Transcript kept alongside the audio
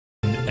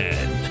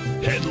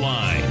TFNN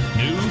Headline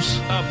News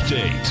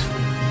Update.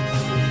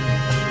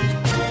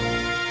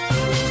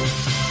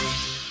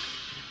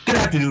 Good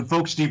afternoon,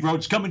 folks. Steve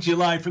Rhodes coming to you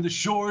live from the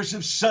shores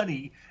of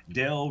sunny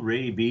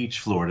Delray Beach,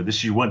 Florida. This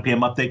is your 1 p.m.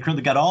 update.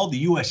 Currently got all the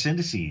U.S.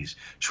 indices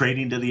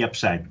trading to the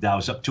upside. The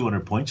Dow's up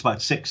 200 points, about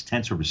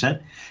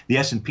 0.6%. The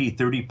S&P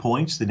 30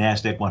 points. The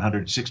NASDAQ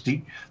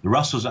 160. The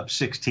Russell's up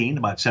 16,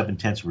 about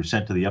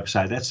 0.7% to the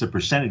upside. That's the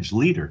percentage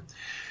leader.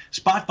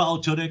 Spot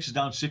volatility index is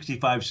down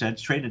 65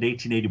 cents, trading at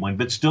 1881,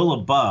 but still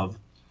above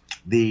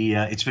the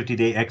its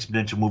 50-day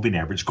exponential moving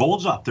average.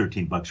 Gold's off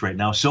 $13 right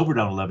now. Silver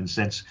down 11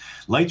 cents.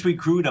 Light sweet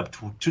crude up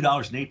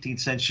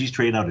 $2.18. She's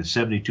trading out at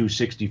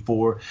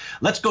 72.64.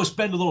 Let's go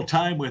spend a little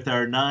time with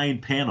our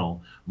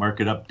 9-panel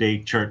market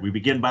update chart. We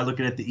begin by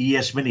looking at the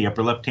ES Mini,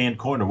 upper left-hand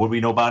corner. What do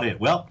we know about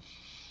it? Well,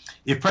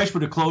 if price were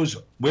to close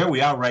where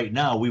we are right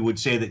now, we would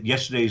say that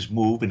yesterday's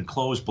move and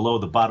close below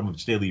the bottom of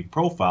its daily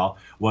profile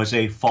was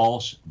a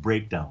false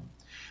breakdown.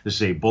 This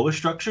is a bullish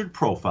structured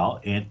profile,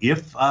 and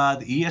if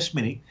the ES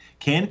Mini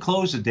can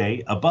close the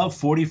day above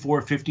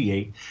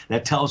 44.58,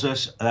 that tells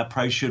us that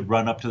price should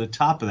run up to the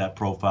top of that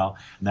profile,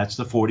 and that's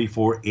the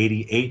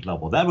 44.88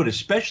 level. That would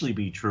especially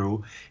be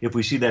true if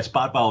we see that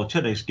spot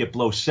volatility get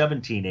below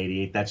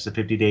 17.88. That's the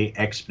 50-day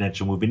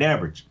exponential moving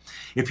average.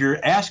 If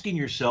you're asking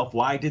yourself,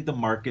 why did the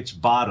markets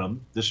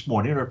bottom this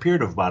morning or appear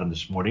to have bottomed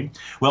this morning?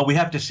 Well, we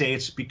have to say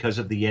it's because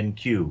of the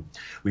NQ.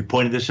 We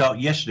pointed this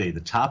out yesterday. The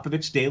top of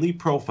its daily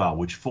profile,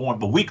 which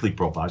formed a weekly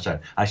profile,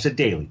 sorry, I said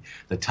daily.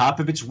 The top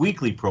of its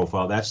weekly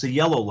profile, that's the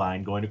yellow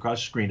line going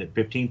across the screen at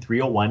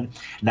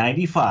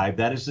 15,301.95.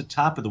 That is the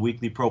top of the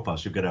weekly profile.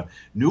 So you've got a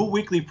new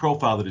weekly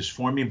profile that is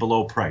forming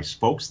below price.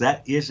 Folks,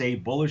 that is a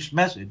bullish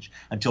message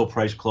until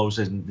price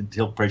closes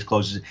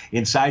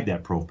inside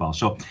that profile.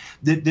 So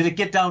did it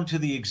get down to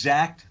the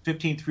exact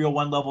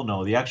 15,301 level?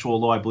 No, the actual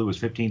low I believe was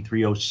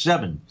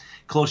 15,307.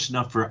 Close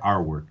enough for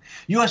our work.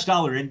 U.S.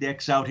 dollar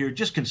index out here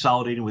just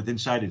consolidating with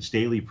inside its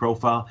daily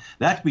profile.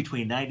 That's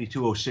between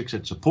 92.06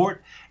 at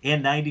support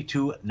and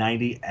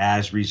 92.90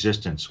 as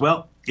resistance.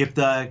 Well, if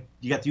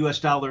you got the U.S.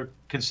 dollar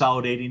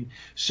consolidating,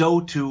 so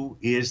too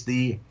is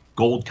the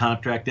gold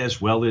contract as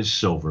well as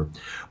silver.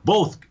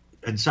 Both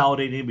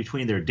consolidating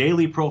between their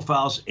daily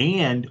profiles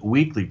and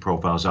weekly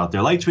profiles out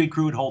there. Light sweet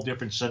crude, whole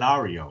different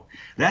scenario.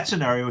 That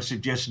scenario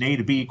suggests an A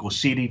to B equals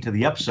CD to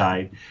the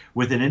upside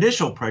with an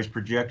initial price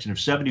projection of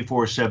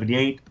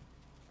 74.78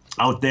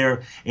 out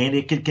there, and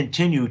it can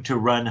continue to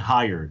run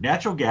higher.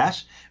 Natural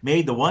gas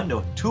made the 1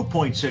 to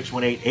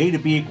 2.618 A to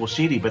B equals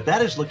CD, but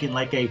that is looking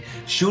like a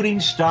shooting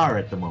star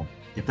at the moment.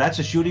 If that's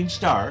a shooting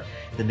star,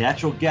 the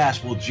natural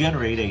gas will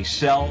generate a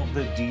sell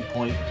the D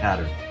point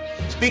pattern.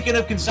 Speaking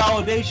of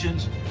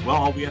consolidations, well,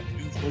 all we have to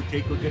do is go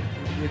take a look at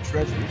your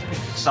treasury. It's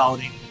been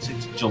consolidating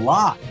since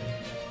July.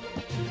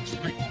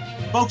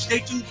 Folks, stay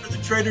tuned for the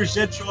Trader's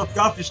Edge show. If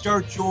you're off to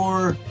start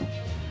your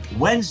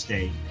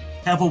Wednesday,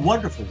 have a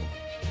wonderful one,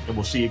 and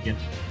we'll see you again.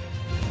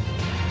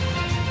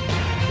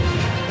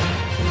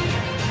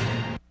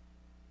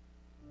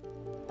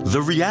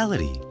 The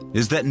reality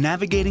is that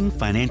navigating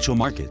financial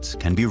markets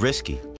can be risky.